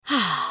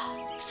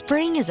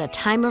Spring is a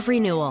time of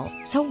renewal,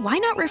 so why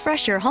not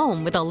refresh your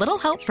home with a little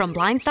help from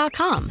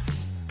Blinds.com?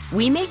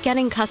 We make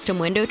getting custom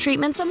window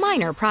treatments a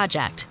minor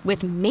project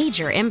with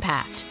major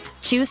impact.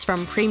 Choose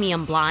from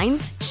premium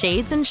blinds,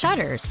 shades, and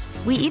shutters.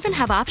 We even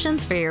have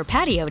options for your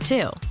patio,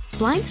 too.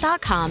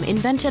 Blinds.com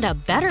invented a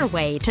better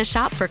way to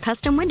shop for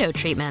custom window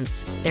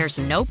treatments. There's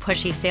no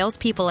pushy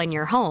salespeople in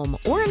your home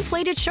or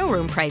inflated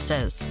showroom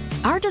prices.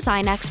 Our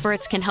design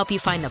experts can help you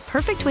find the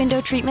perfect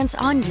window treatments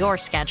on your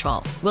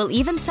schedule. We'll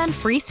even send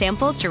free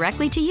samples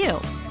directly to you.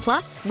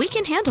 Plus, we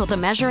can handle the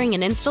measuring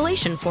and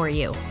installation for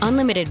you.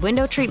 Unlimited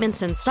window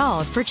treatments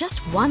installed for just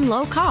one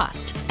low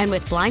cost. And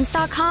with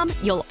Blinds.com,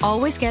 you'll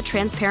always get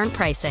transparent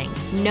pricing.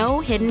 No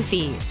hidden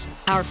fees.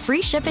 Our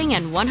free shipping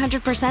and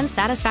 100%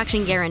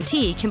 satisfaction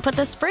guarantee can put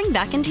the spring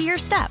back into your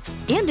step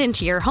and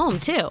into your home,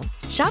 too.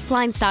 Shop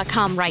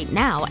Blinds.com right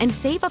now and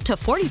save up to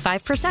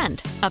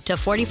 45%. Up to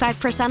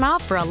 45%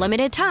 off for a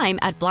limited time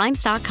at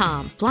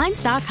Blinds.com.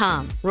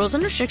 Blinds.com. Rules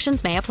and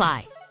restrictions may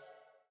apply.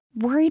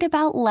 Worried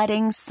about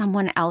letting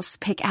someone else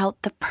pick out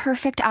the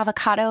perfect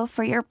avocado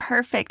for your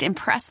perfect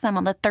impress them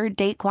on the third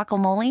date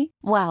guacamole?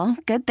 Well,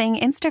 good thing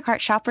Instacart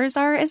shoppers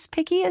are as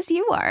picky as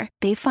you are.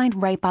 They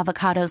find ripe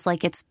avocados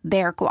like it's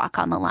their guac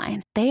on the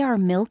line. They are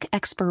milk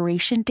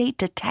expiration date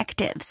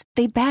detectives.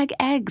 They bag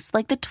eggs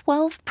like the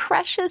 12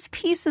 precious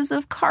pieces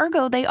of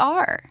cargo they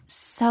are.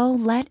 So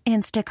let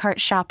Instacart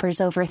shoppers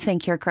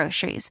overthink your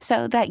groceries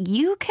so that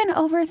you can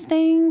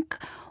overthink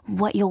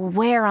what you'll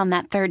wear on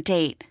that third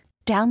date.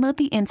 Download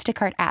the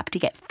Instacart app to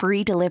get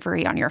free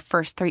delivery on your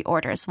first 3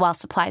 orders while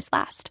supplies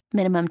last.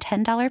 Minimum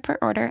 $10 per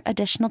order.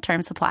 Additional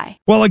terms apply.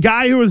 Well, a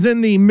guy who is in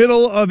the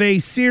middle of a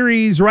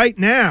series right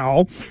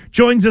now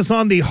joins us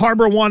on the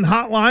Harbor One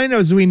hotline.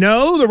 As we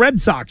know, the Red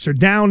Sox are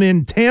down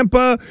in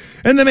Tampa,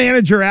 and the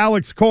manager,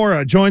 Alex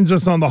Cora, joins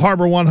us on the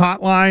Harbor One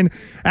hotline.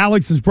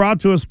 Alex is brought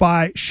to us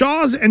by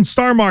Shaw's and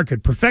Star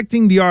Market,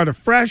 perfecting the art of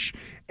fresh,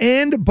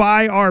 and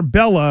by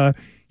Arbella,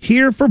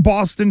 here for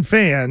Boston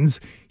fans,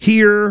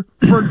 here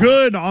for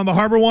good on the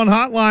Harbor One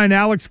hotline.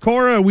 Alex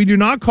Cora, we do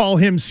not call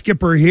him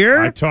Skipper here.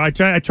 I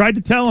tried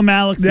to tell him,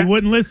 Alex. He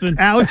wouldn't listen.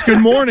 Alex, good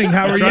morning.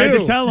 How are you? I tried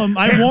to tell him.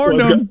 I warned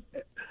him.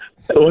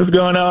 What's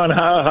going on?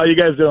 How you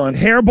guys doing?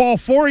 Hairball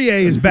Fauria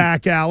is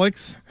back,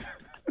 Alex.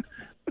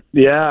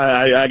 Yeah,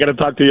 I got to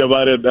talk to you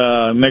about it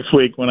next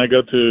week when I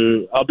go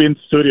to – I'll be in the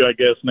studio, I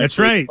guess, next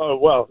week. Right. Oh,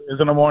 well,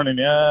 it's in the morning.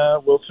 Yeah,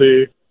 we'll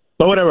see.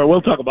 But whatever,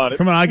 we'll talk about it.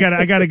 Come on, I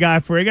got a guy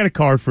for you. I got a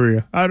card for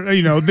you.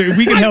 We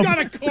can help. I got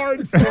a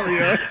card for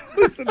you.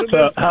 Listen to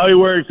this. How it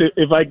works?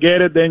 If I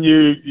get it, then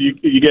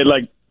you get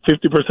like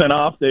 50%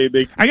 off.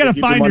 I got a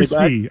finder's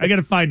fee. I got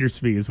a finder's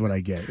fee is what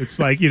I get. It's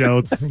like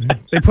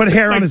they put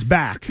hair on his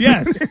back.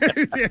 Yes.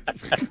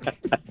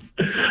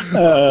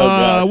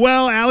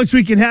 Well, Alex,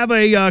 we can have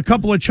a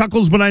couple of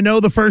chuckles, but I know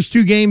the first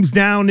 2 games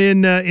down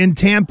in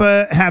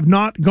Tampa have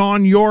not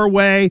gone your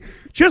way.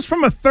 Just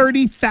from a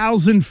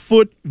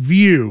 30,000-foot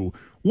view,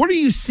 what are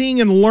you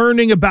seeing and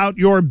learning about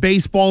your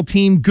baseball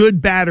team,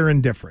 good, bad, or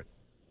indifferent?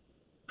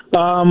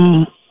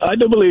 I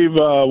do believe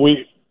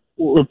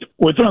we're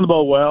throwing the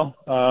ball well.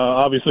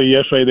 Obviously,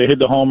 yesterday they hit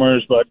the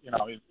homers, but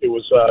it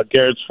was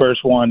Garrett's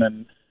first one,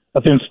 and I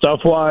think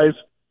stuff-wise,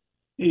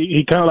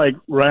 he kind of like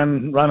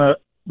ran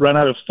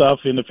out of stuff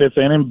in the 5th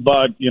inning.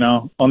 But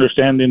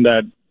understanding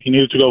that he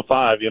needed to go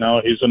 5.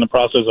 He's in the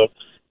process of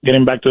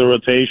getting back to the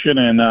rotation,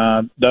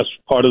 and that's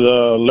part of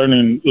the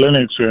learning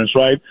experience,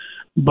 right?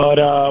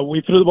 But we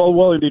threw the ball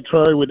well in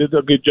Detroit. We did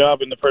a good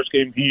job in the first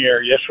game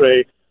here.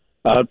 Yesterday,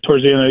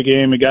 towards the end of the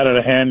game, it got out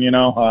of hand.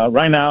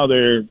 Right now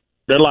they're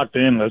locked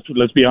in.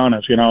 Let's be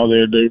honest.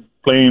 They're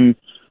playing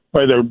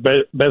probably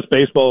their best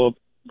baseball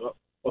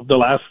of the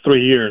last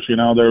 3 years.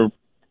 They're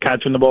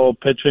catching the ball,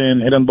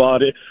 pitching, hitting the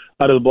ball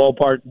out of the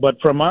ballpark. But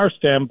from our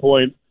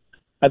standpoint,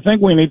 I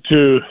think we need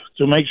to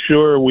make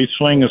sure we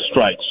swing as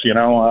strikes.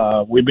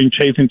 We've been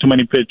chasing too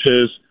many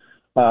pitches.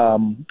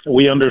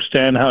 We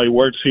understand how it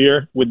works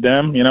here with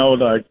them.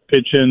 Like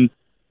pitching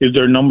is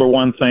their number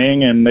one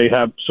thing, and they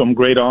have some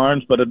great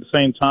arms. But at the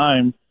same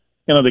time,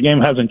 the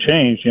game hasn't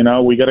changed.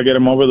 We got to get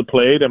them over the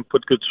plate and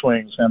put good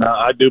swings. And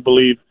I do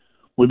believe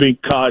we've been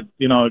caught,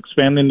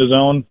 expanding the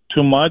zone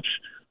too much.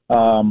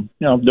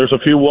 There's a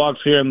few walks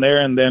here and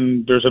there, and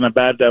then there's an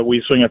at-bat that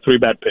we swing at 3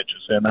 bad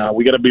pitches. And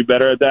we got to be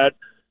better at that.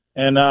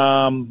 And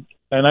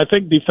I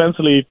think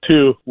defensively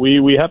too,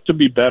 we have to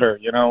be better.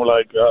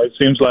 It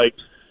seems like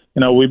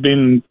we've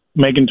been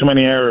making too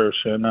many errors,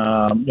 and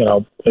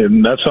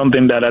and that's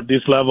something that at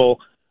this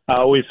level I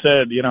always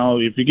said.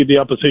 If you give the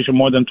opposition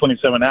more than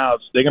 27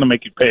 outs, they're gonna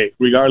make you pay,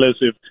 regardless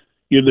if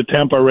you're the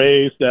Tampa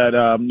Rays that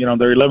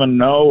they're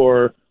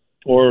 11-0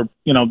 or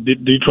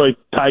Detroit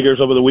Tigers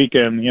over the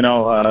weekend.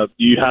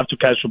 You have to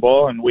catch the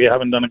ball, and we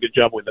haven't done a good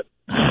job with it.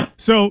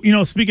 So,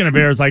 speaking of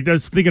errors,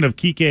 just thinking of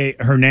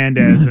Kike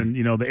Hernandez and,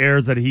 the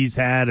errors that he's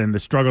had and the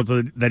struggles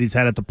that he's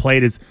had at the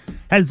plate,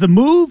 has the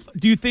move,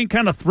 do you think,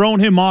 kind of thrown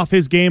him off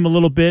his game a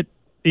little bit?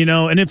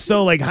 And if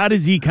so, how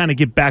does he kind of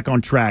get back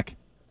on track?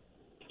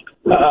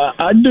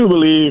 I do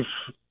believe,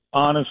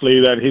 honestly,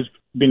 that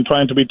been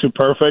trying to be too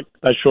perfect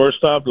at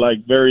shortstop,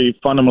 like very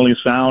fundamentally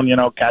sound,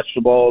 catch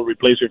the ball,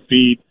 replace your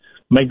feet,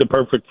 make the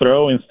perfect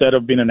throw instead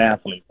of being an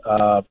athlete.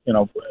 And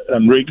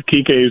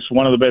Kike is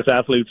one of the best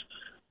athletes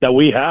that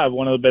we have,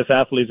 one of the best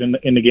athletes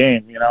in the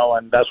game,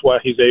 and that's why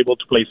he's able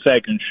to play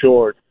second,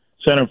 short,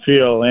 center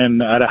field,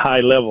 and at a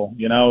high level.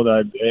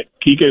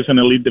 Kike is an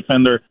elite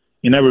defender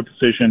in every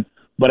position,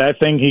 but I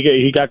think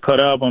he got caught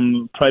up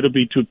and tried to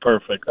be too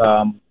perfect.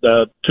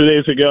 2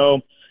 days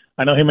ago,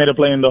 I know he made a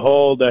play in the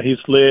hole that he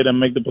slid and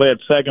make the play at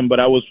second, but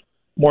I was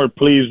more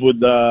pleased with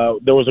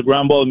there was a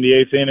ground ball in the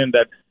eighth inning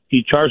that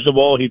he charged the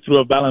ball, he threw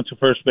a balance to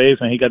first base,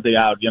 and he got the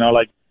out.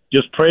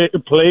 Just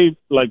play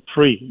like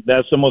free.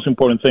 That's the most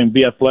important thing.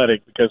 Be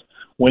athletic, because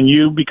when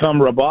you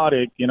become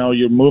robotic,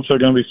 your moves are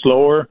going to be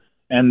slower,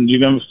 and you're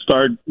going to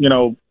start,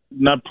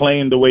 not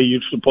playing the way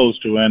you're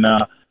supposed to. And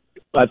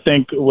I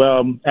think,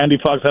 Andy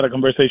Fox had a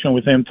conversation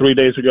with him 3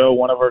 days ago,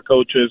 one of our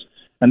coaches,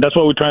 and that's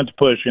what we're trying to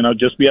push.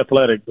 Just be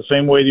athletic. The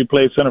same way you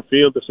play center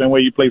field, the same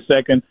way you play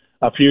second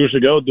a few years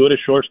ago, do it at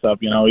shortstop.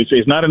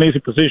 It's not an easy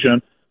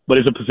position, but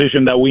it's a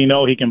position that we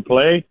know he can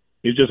play.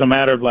 It's just a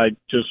matter of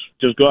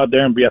just go out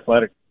there and be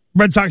athletic.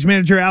 Red Sox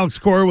manager Alex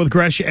Cora with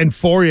Gresh and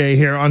Fauria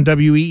here on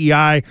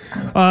WEEI.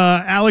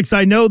 Alex,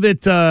 I know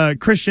that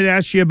Christian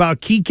asked you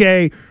about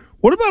Kike.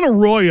 What about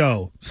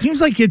Arroyo?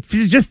 Seems like it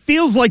just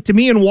feels like to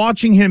me in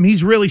watching him,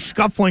 he's really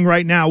scuffling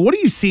right now. What do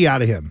you see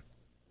out of him?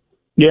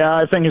 Yeah,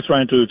 I think he's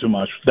trying to do too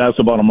much. That's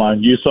the bottom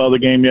line. You saw the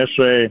game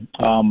yesterday.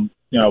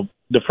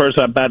 The first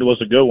at-bat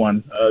was a good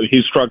one.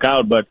 He struck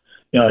out, but,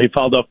 he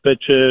fouled off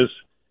pitches,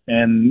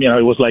 and,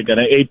 it was like an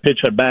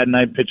 8-pitch at-bat,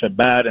 9-pitch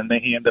at-bat, and then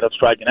he ended up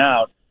striking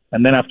out.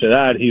 And then after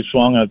that, he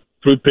swung at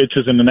 3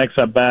 pitches in the next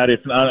at-bat, if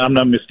I'm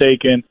not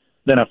mistaken,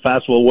 then a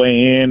fastball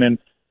way in. And,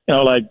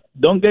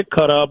 don't get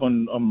caught up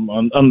on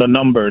the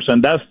numbers.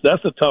 And that's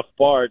the tough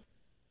part,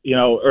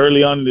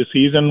 early on in the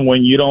season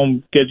when you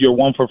don't get your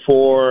 1 for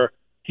 4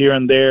 here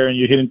and there and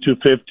you're hitting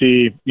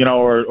 250,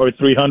 or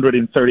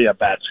 330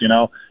 at-bats,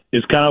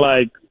 It's kind of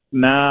like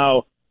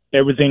now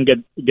everything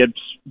gets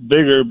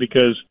bigger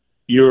because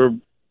you're,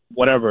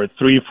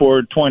 3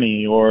 for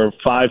 20 or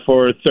 5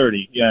 for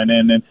 30. Yeah,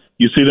 and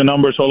you see the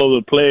numbers all over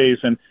the place,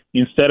 and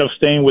instead of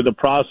staying with the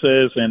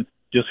process and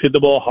just hit the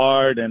ball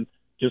hard and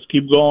just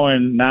keep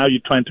going, now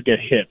you're trying to get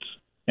hits,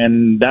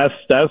 and that's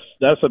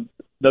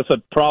a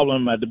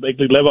problem at the big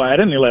league level, at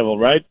any level,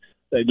 right?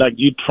 Like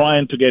you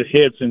trying to get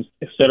hits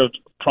instead of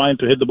trying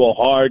to hit the ball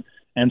hard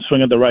and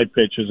swing at the right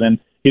pitches, and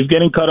he's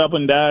getting caught up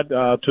in that.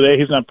 Today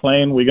he's not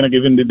playing. We're going to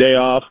give him the day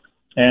off,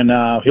 and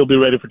he'll be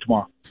ready for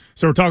tomorrow.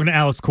 So we're talking to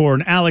Alex Cora.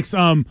 And Alex,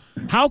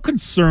 how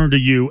concerned are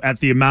you at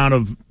the amount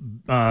of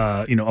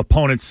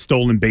opponents'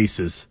 stolen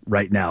bases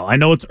right now? I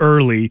know it's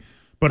early,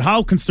 but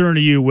how concerned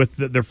are you with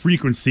the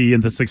frequency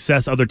and the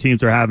success other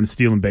teams are having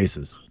stealing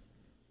bases?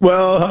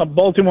 Well,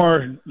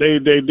 Baltimore, they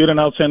did an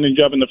outstanding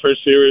job in the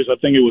first series. I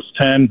think it was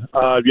 10.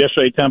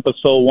 Yesterday, Tampa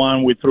stole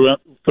 1. We threw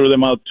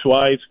them out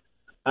twice.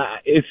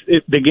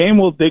 The game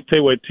will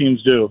dictate what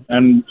teams do.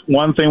 And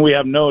one thing we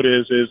have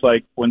noticed is,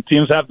 like, when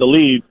teams have the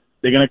lead,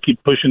 they're going to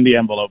keep pushing the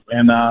envelope.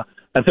 And I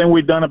think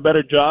we've done a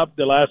better job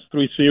the last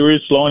 3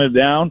 series slowing it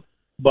down.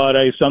 But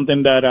it's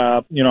something that,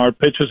 our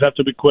pitchers have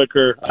to be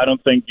quicker. I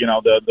don't think,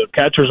 the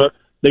catchers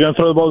they're going to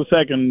throw the ball to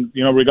second,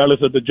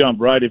 regardless of the jump,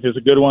 right? If it's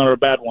a good one or a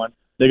bad one,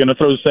 they're going to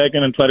throw to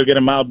second and try to get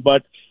him out.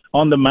 But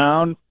on the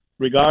mound,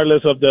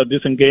 regardless of the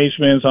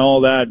disengagements and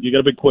all that, you got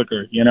to be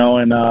quicker,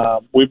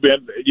 and we've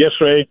been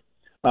yesterday.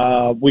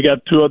 We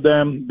got 2 of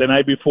them the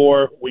night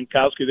before.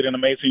 Winkowski did an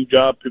amazing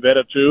job.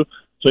 Pivetta too.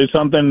 So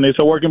it's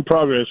a work in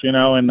progress,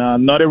 and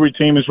not every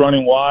team is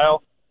running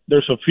wild.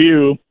 There's a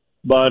few,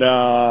 but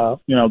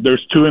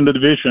there's 2 in the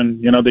division.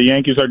 The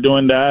Yankees are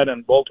doing that,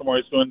 and Baltimore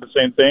is doing the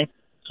same thing.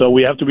 So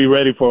we have to be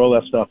ready for all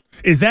that stuff.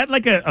 Is that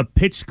like a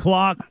pitch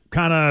clock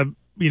kind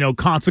of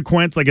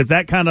consequence? Like, is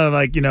that kind of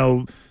like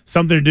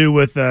something to do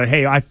with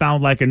hey, I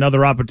found like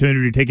another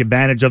opportunity to take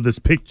advantage of this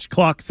pitch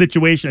clock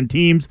situation, and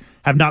teams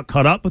have not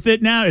caught up with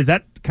it now? Is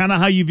that kind of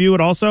how you view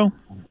it also?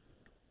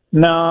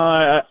 No,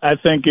 I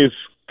think it's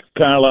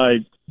kind of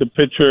like the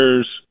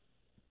pitchers,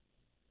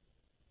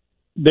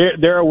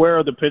 they're aware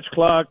of the pitch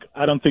clock.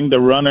 I don't think the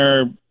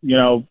runner,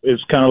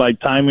 is kind of like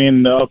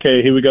timing.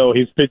 Okay, here we go.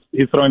 He's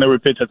throwing every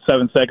pitch at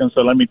 7 seconds,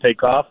 so let me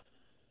take off.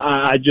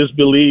 I just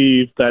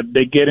believe that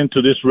they get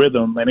into this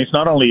rhythm, and it's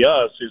not only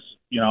us. It's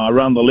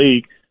around the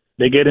league.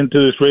 They get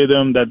into this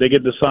rhythm that they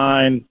get the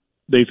sign,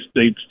 they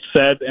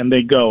set, and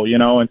they go.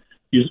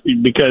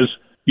 Because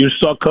you're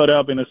so caught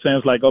up in a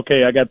sense, like,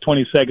 okay, I got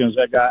 20 seconds.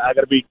 I got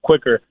to be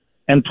quicker.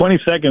 And 20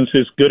 seconds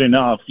is good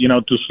enough,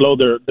 to slow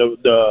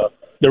the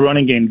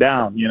running game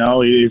down.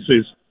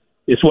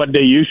 It's what they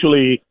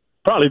usually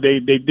probably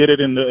they did it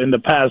in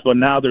the past, but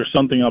now there's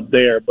something up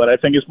there. But I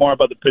think it's more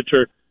about the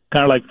pitcher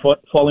kind of like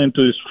falling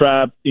into this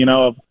trap,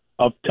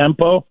 of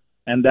tempo,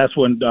 and that's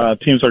when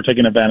teams are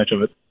taking advantage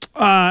of it.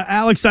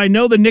 Alex, I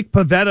know that Nick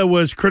Pivetta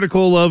was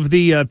critical of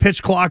the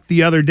pitch clock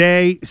the other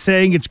day,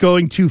 saying it's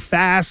going too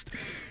fast.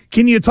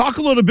 Can you talk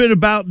a little bit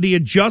about the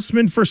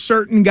adjustment for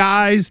certain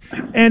guys,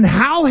 and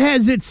how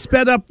has it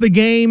sped up the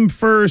game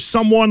for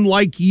someone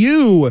like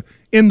you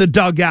in the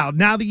dugout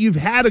now that you've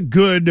had a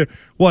good,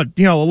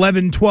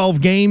 11,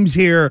 12 games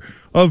here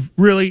of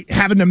really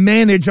having to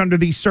manage under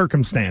these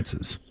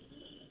circumstances?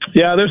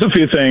 Yeah, there's a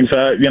few things.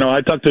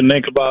 I talked to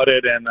Nick about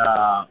it, and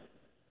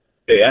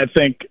I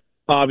think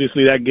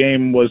obviously that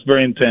game was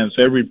very intense.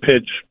 Every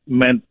pitch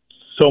meant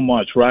so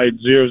much, right?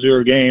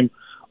 0-0 game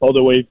all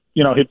the way,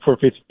 hit for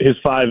his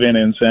 5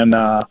 innings. And,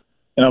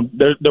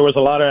 there was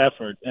a lot of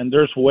effort. And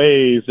there's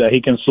ways that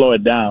he can slow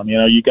it down.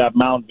 You got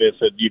mound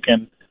visit. You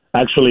can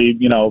actually,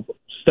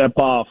 step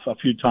off a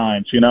few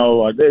times.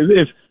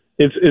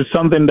 It's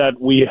something that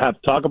we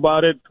have talked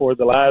about it for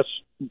the last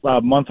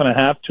month and a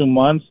half, 2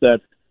 months,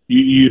 that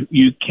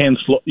you can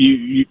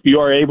you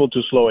are able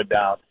to slow it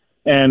down.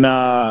 And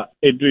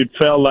it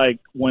felt like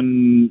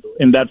when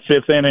in that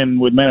 5th inning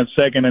with men at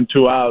second and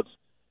 2 outs,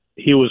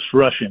 he was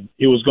rushing.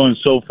 He was going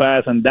so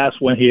fast, and that's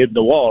when he hit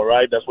the wall,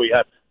 right? That's why you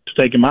had to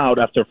take him out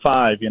after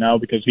 5,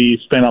 because he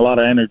spent a lot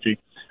of energy.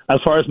 As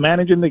far as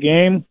managing the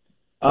game,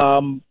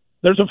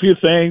 there's a few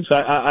things.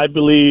 I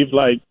believe,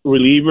 like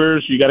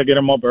relievers, you got to get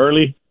them up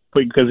early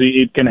because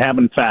it can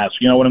happen fast.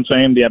 You know what I'm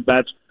saying? The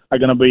at-bats are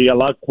going to be a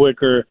lot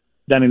quicker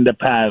than in the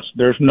past.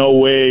 There's no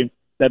way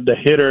that the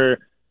hitter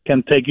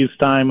can take his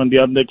time on the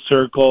updeck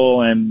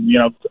circle and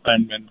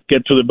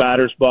get to the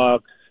batter's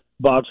box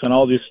and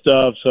all this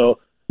stuff. So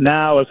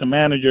now, as a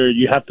manager,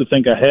 you have to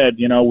think ahead.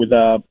 With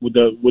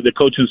the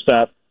coaching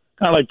staff,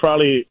 kind of like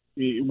probably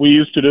we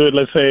used to do it.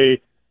 Let's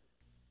say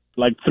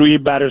like 3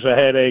 batters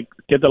ahead,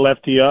 get the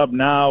lefty up.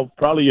 Now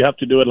probably you have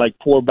to do it like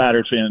 4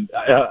 batters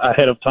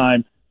ahead of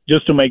time,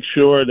 just to make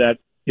sure that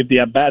if the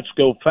at-bats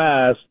go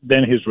fast,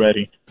 then he's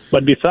ready.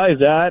 But besides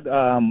that,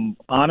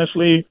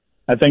 honestly,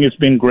 I think it's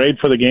been great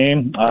for the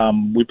game.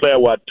 We played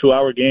a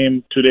 2-hour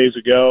game 2 days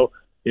ago.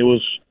 It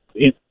was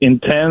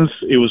intense.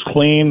 It was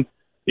clean.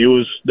 It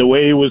was the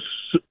way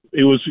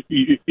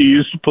it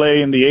used to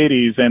play in the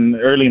 80s and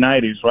early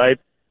 90s, right?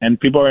 And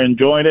people are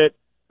enjoying it.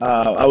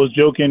 I was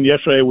joking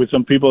yesterday with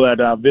some people that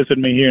visit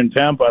me here in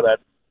Tampa that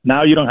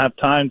now you don't have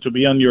time to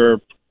be on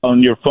your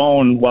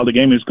phone while the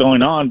game is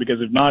going on, because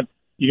if not,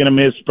 you're going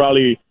to miss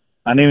probably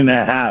an inning and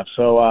a half.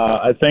 So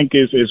I think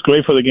it's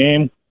great for the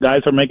game.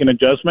 Guys are making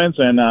adjustments,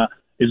 and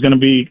it's going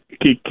to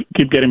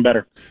keep getting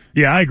better.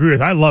 Yeah, I agree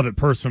with. I love it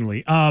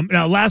personally.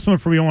 Now, last one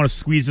for me. I want to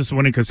squeeze this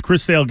one in because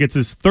Chris Sale gets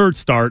his 3rd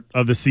start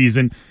of the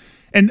season,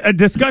 and a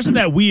discussion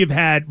that we have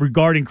had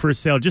regarding Chris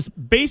Sale, just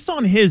based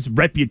on his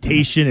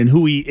reputation and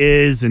who he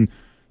is, and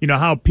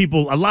how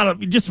people a lot of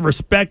just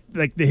respect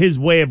like his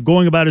way of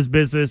going about his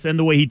business and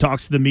the way he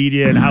talks to the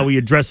media and how he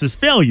addresses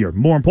failure.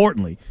 More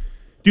importantly,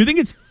 do you think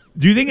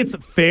it's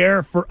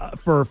fair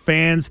for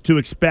fans to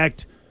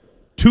expect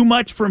too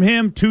much from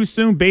him too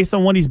soon based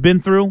on what he's been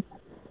through?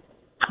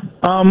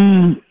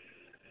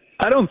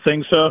 I don't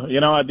think so.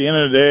 At the end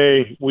of the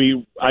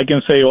day, I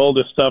can say all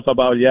this stuff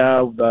about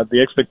the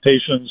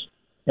expectations.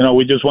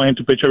 We just want him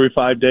to pitch every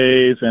 5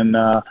 days and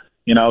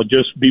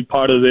just be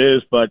part of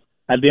this. But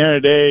at the end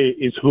of the day,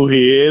 it's who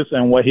he is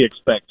and what he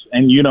expects,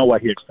 and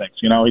what he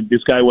expects.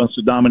 This guy wants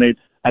to dominate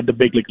at the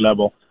big league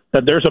level.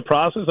 That there's a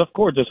process, of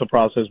course, there's a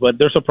process, but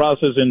there was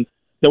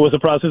a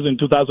process in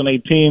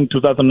 2018,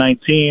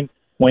 2019.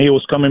 When he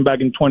was coming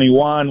back in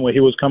 21, when he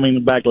was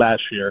coming back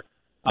last year.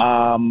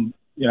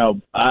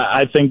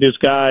 I think this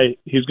guy,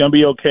 he's going to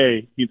be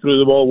okay. He threw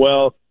the ball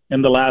well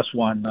in the last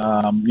one.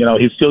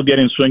 He's still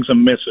getting swings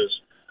and misses.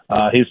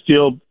 He's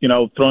still,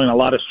 throwing a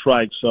lot of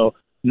strikes. So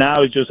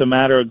now it's just a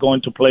matter of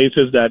going to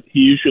places that he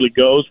usually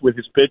goes with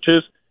his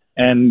pitches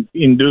and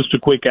induce to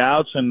quick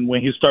outs. And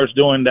when he starts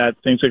doing that,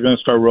 things are going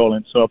to start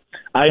rolling. So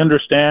I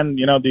understand,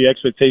 the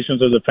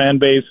expectations of the fan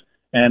base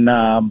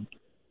and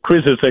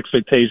Chris's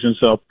expectations.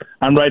 So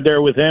I'm right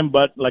there with him.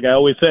 But like I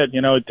always said,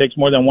 it takes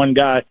more than one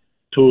guy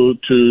to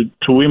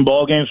win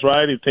ball games,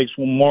 right? It takes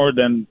more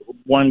than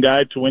one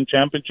guy to win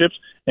championships,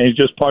 and it's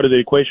just part of the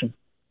equation.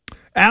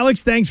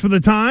 Alex, thanks for the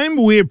time.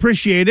 We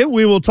appreciate it.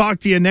 We will talk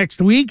to you next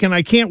week, and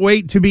I can't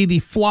wait to be the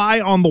fly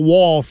on the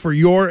wall for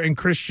your and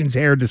Christian's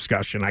hair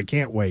discussion. I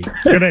can't wait.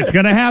 It's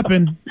gonna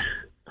happen.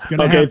 It's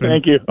gonna happen.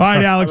 Thank you. All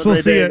right, Alex, we'll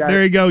see you. Guys.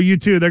 There you go. You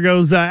too. There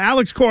goes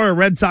Alex Cora,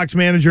 Red Sox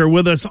manager,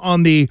 with us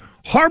on the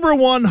Harbor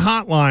One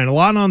hotline. A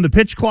lot on the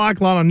pitch clock,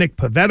 a lot on Nick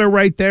Pivetta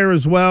right there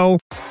as well.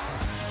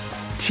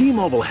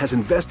 T-Mobile has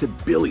invested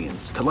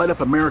billions to light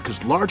up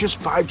America's largest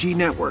 5G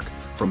network,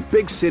 from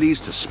big cities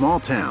to small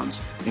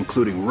towns,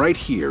 including right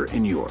here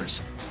in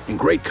yours. And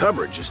great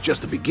coverage is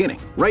just the beginning.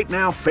 Right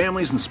now,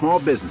 families and small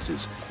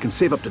businesses can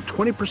save up to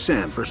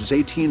 20% versus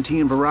AT&T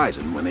and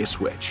Verizon when they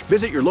switch.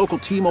 Visit your local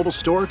T-Mobile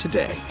store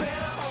today.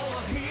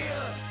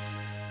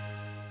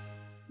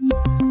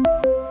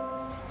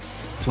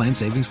 Plan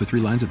savings with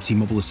 3 lines of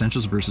T-Mobile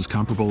Essentials versus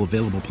comparable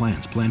available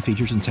plans. Plan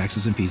features and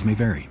taxes and fees may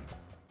vary.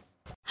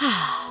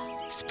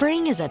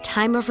 Spring is a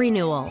time of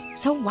renewal,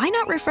 so why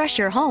not refresh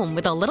your home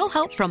with a little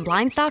help from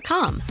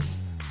Blinds.com?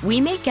 We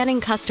make getting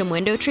custom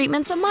window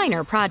treatments a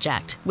minor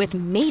project with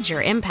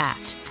major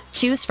impact.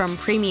 Choose from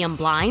premium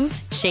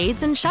blinds,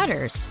 shades, and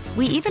shutters.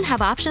 We even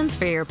have options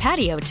for your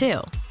patio,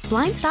 too.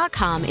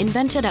 Blinds.com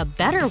invented a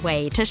better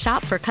way to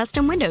shop for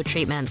custom window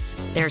treatments.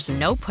 There's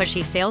no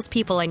pushy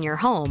salespeople in your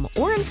home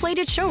or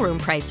inflated showroom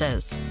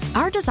prices.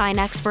 Our design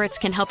experts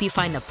can help you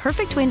find the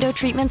perfect window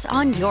treatments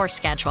on your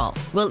schedule.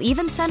 We'll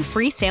even send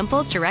free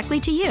samples directly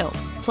to you.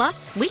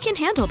 Plus, we can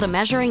handle the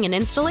measuring and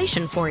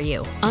installation for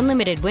you.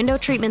 Unlimited window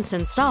treatments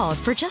installed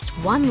for just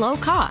one low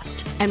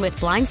cost. And with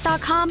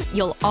Blinds.com,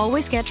 you'll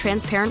always get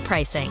transparent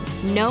pricing.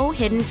 No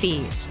hidden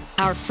fees.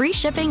 Our free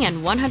shipping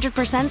and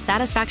 100%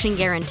 satisfaction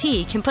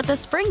guarantee can put the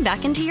spring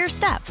back into your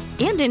step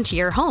and into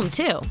your home,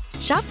 too.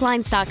 Shop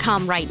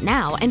Blinds.com right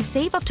now and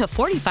save up to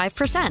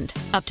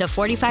 45%. Up to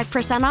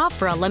 45% off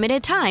for a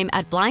limited time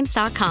at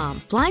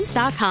Blinds.com.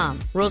 Blinds.com.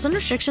 Rules and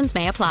restrictions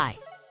may apply.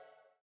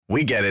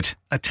 We get it.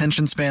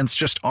 Attention spans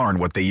just aren't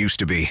what they used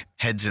to be.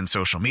 Heads in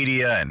social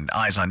media and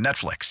eyes on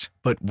Netflix.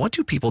 But what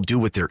do people do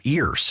with their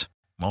ears?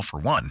 Well, for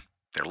one,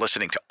 they're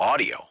listening to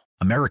audio.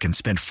 Americans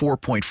spend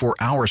 4.4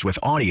 hours with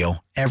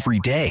audio every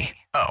day.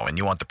 Oh, and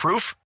you want the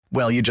proof?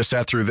 Well, you just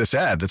sat through this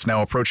ad that's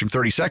now approaching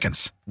 30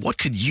 seconds. What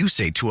could you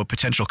say to a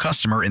potential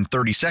customer in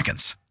 30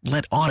 seconds?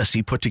 Let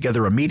Odyssey put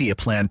together a media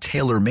plan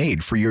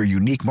tailor-made for your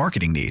unique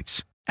marketing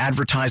needs.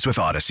 Advertise with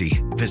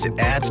Odyssey. Visit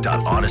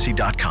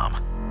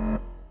ads.odyssey.com.